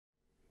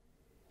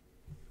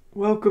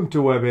Welcome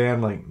to Web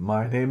Handling.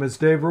 My name is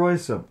Dave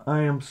Roysam.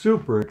 I am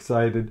super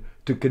excited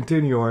to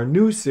continue our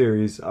new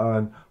series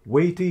on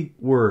weighty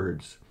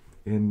words.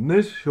 In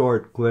this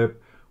short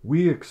clip,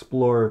 we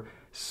explore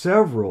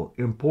several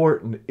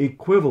important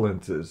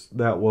equivalences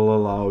that will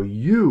allow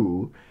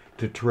you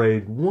to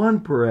trade one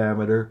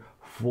parameter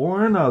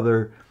for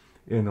another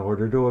in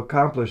order to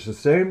accomplish the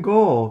same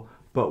goal,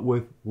 but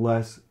with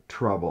less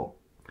trouble.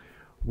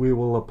 We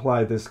will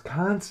apply this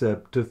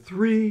concept to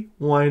 3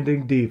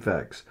 winding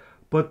defects,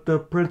 but the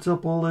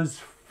principle is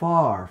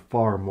far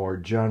more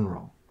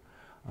general.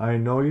 I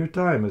know your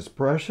time is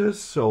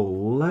precious, so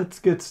let's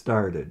get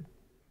started.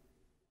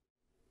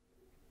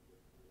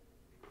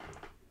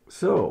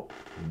 So,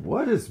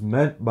 what is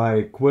meant by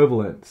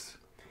equivalence?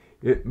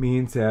 It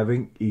means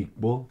having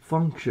equal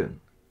function.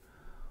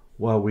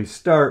 While we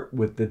start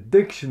with the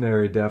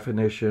dictionary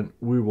definition,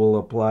 we will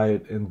apply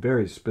it in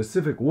very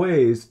specific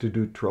ways to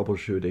do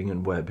troubleshooting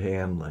and web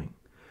handling.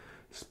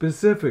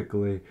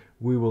 Specifically,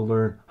 we will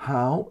learn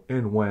how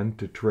and when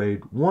to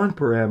trade one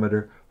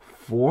parameter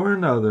for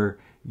another,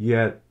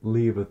 yet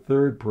leave a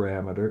third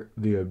parameter,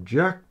 the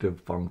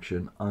objective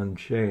function,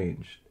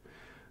 unchanged.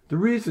 The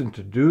reason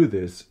to do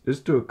this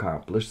is to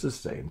accomplish the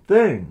same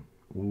thing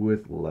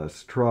with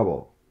less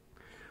trouble.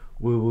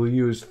 We will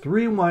use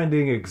 3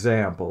 winding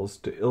examples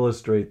to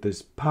illustrate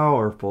this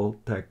powerful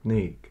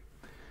technique.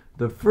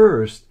 The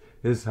first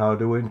is how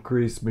to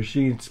increase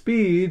machine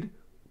speed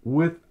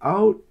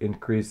without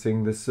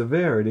increasing the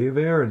severity of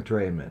error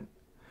entrainment.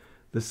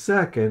 The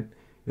second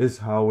is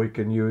how we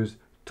can use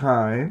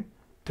time,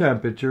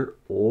 temperature,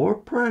 or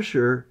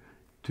pressure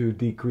to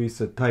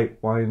decrease a tight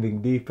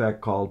winding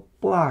defect called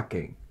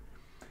blocking.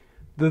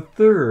 The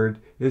third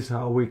is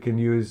how we can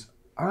use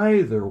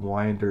either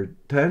winder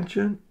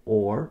tension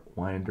or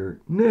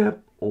winder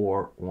nip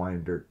or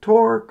winder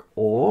torque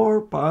or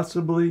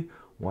possibly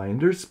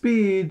winder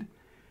speed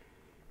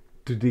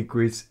to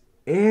decrease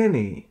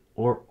any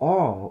or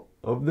all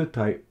of the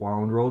tight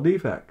wound roll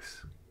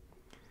defects.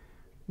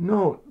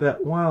 Note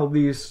that while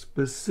these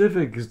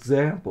specific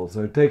examples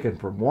are taken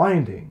from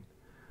winding,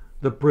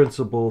 the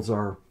principles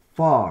are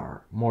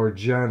far more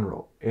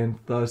general and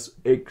thus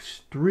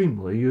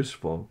extremely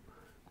useful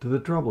to the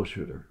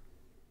troubleshooter.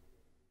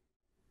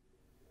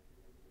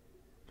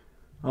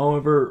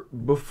 However,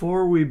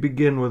 before we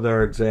begin with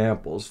our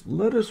examples,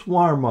 let us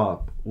warm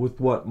up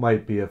with what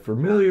might be a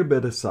familiar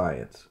bit of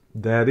science.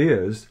 That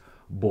is,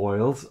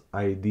 Boyle's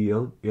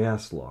ideal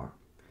gas law.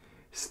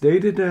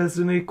 Stated as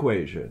an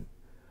equation,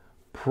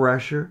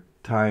 pressure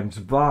times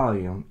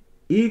volume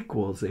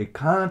equals a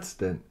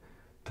constant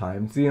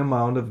times the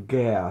amount of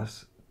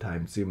gas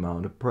times the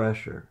amount of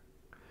pressure.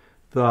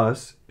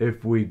 Thus,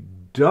 if we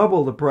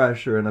double the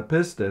pressure in a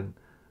piston,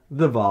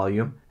 the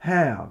volume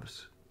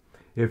halves.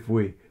 If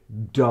we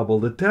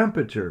double the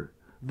temperature,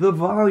 the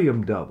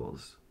volume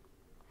doubles.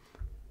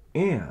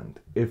 And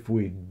if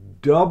we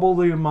double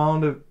the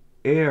amount of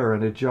air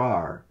in a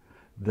jar,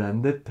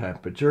 then the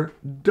temperature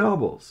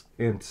doubles,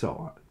 and so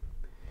on.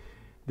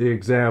 The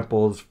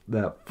examples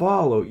that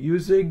follow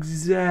use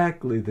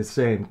exactly the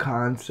same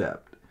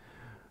concept.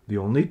 The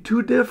only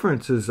 2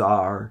 differences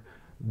are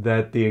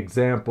that the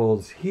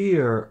examples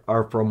here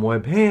are from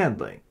web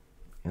handling,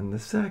 and the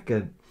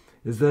second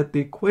is that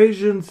the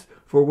equations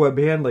for web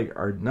handling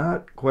are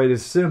not quite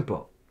as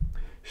simple.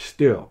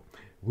 Still,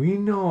 we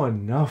know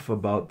enough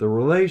about the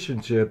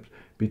relationships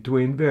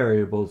between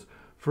variables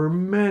for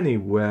many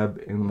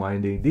web and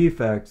winding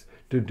defects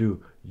to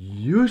do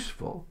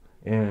useful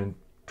and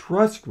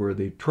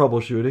trustworthy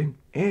troubleshooting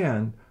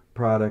and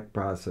product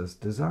process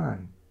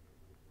design.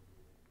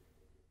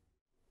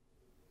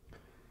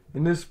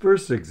 In this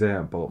first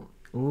example,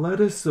 let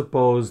us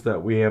suppose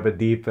that we have a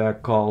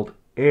defect called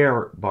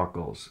air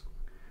buckles.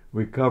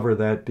 We cover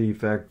that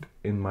defect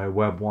in my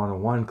Web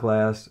 101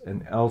 class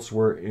and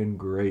elsewhere in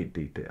great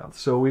detail,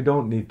 so we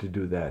don't need to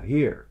do that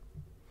here.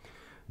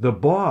 The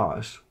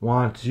boss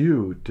wants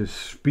you to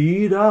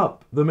speed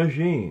up the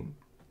machine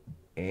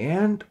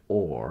and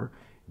or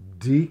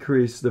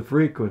decrease the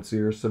frequency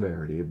or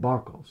severity of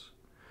buckles.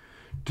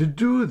 To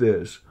do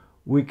this,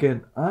 we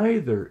can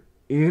either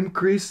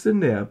increase the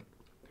nip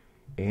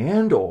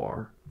and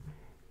or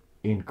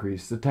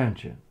increase the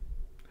tension.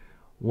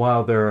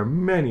 While there are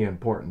many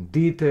important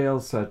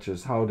details, such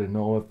as how to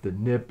know if the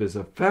nip is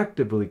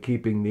effectively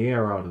keeping the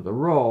air out of the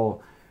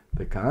roll,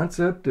 the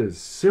concept is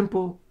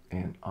simple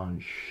and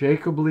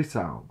unshakably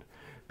sound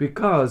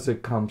because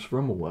it comes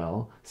from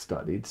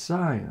well-studied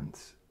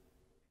science.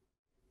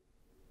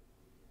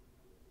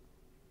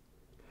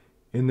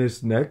 In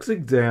this next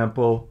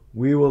example,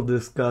 we will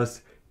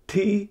discuss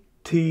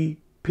TTP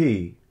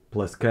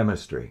plus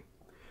chemistry.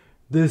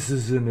 This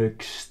is an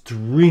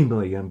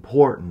extremely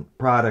important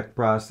product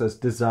process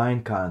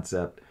design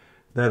concept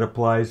that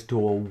applies to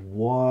a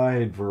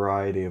wide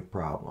variety of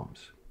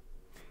problems.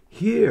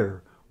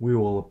 Here, we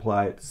will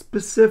apply it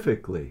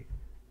specifically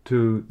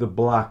to the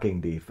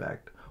blocking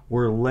defect,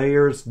 where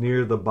layers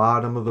near the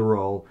bottom of the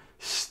roll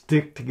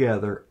stick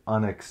together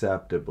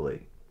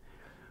unacceptably.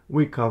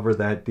 We cover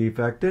that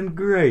defect in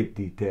great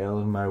detail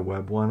in my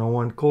Web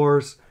 101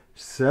 course,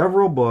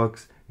 several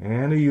books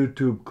and a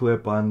YouTube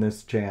clip on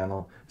this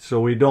channel,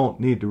 so we don't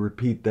need to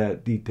repeat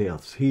that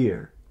details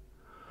here.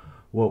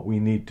 What we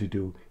need to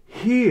do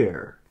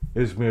here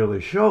is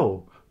merely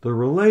show the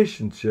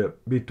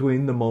relationship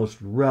between the most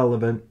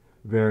relevant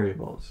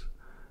variables.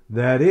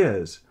 That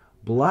is,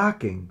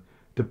 blocking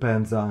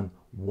depends on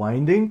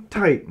winding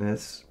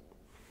tightness,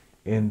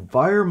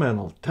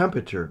 environmental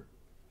temperature,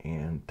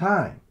 and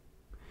time.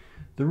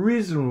 The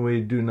reason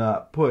we do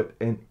not put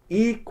an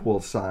equal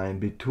sign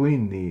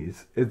between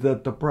these is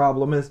that the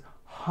problem is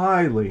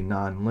highly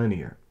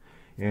nonlinear,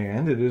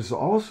 and it is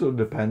also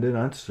dependent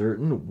on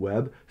certain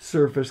web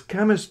surface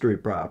chemistry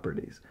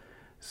properties,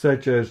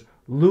 such as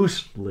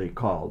loosely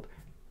called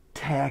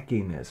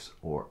tackiness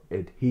or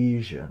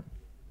adhesion.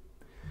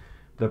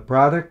 The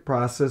product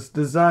process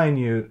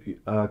design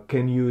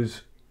can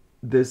use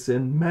this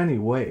in many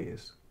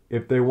ways.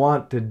 If they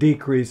want to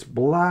decrease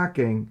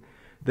blocking,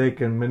 they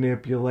can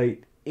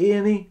manipulate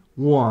any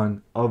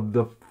one of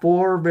the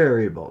 4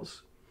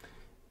 variables,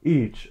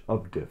 each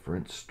of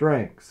different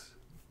strengths.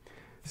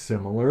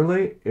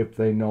 Similarly, if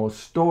they know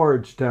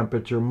storage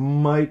temperature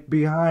might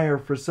be higher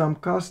for some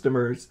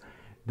customers,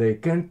 they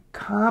can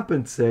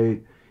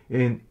compensate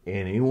in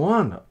any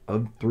one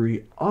of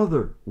 3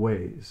 other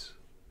ways.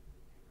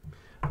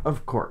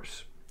 Of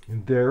course,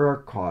 there are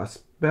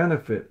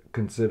cost-benefit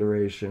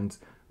considerations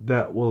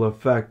that will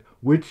affect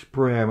which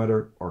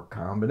parameter or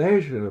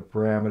combination of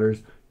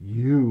parameters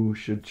you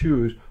should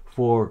choose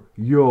for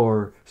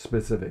your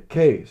specific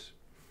case.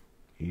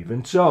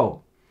 Even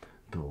so,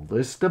 the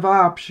list of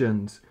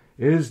options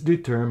is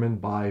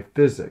determined by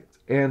physics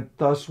and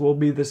thus will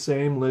be the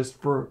same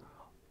list for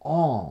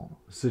all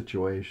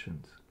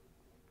situations.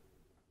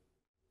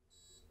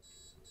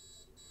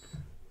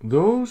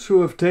 Those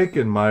who have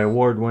taken my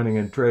award-winning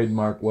and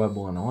trademark Web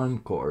 101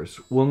 course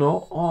will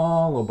know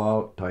all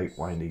about tight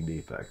winding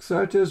defects,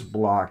 such as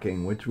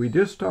blocking, which we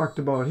just talked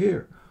about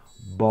here,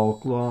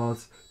 bulk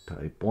loss,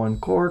 type 1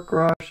 core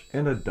crush,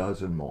 and a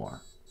dozen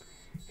more.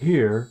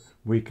 Here,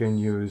 we can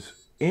use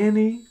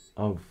any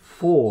of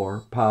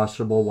 4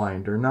 possible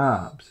winder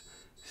knobs,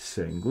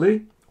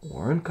 singly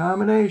or in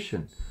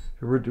combination,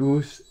 to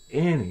reduce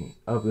any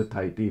of the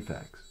tight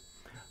defects.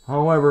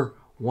 However,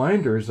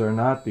 winders are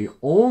not the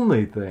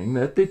only thing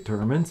that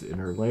determines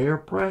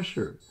interlayer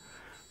pressure.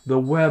 The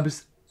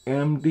web's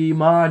MD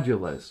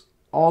modulus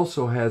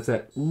also has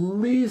at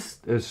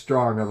least as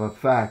strong of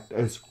effect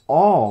as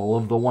all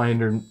of the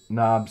winder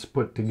knobs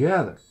put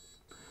together.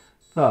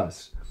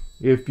 Thus,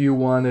 if you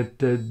wanted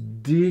to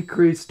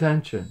decrease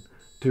tension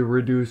to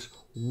reduce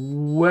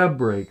web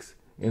breaks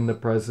in the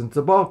presence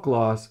of bulk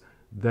loss,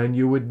 then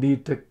you would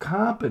need to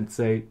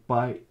compensate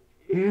by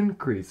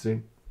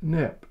increasing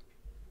NIP.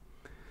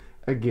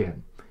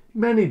 Again,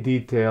 many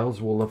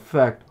details will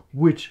affect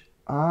which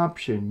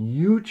option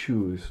you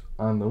choose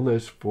on the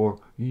list for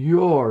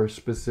your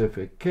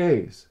specific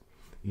case.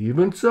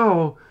 Even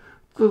so,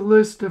 the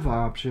list of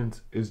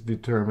options is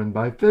determined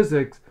by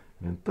physics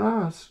and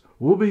thus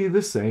will be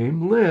the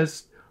same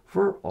list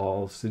for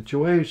all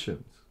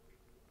situations.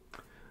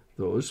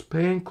 Those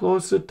paying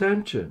close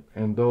attention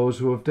and those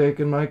who have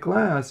taken my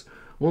class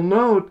will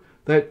note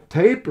that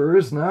taper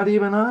is not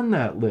even on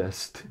that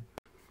list.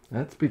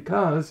 That's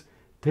because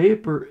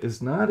taper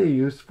is not a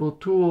useful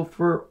tool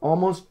for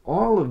almost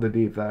all of the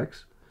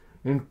defects,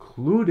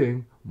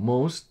 including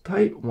most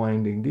tight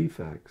winding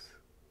defects.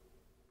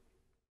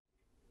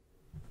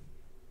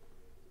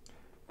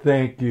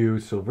 Thank you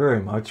so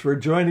very much for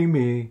joining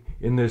me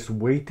in this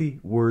Weighty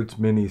Words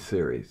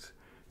mini-series.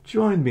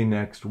 Join me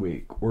next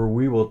week where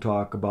we will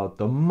talk about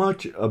the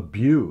much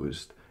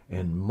abused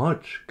and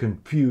much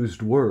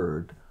confused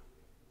word,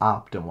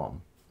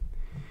 optimum.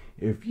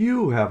 If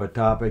you have a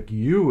topic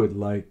you would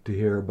like to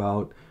hear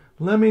about,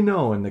 let me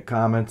know in the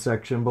comment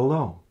section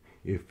below.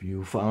 If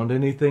you found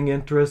anything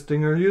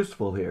interesting or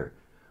useful here,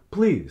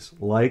 please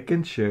like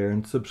and share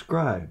and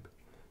subscribe.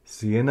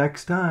 See you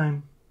next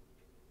time.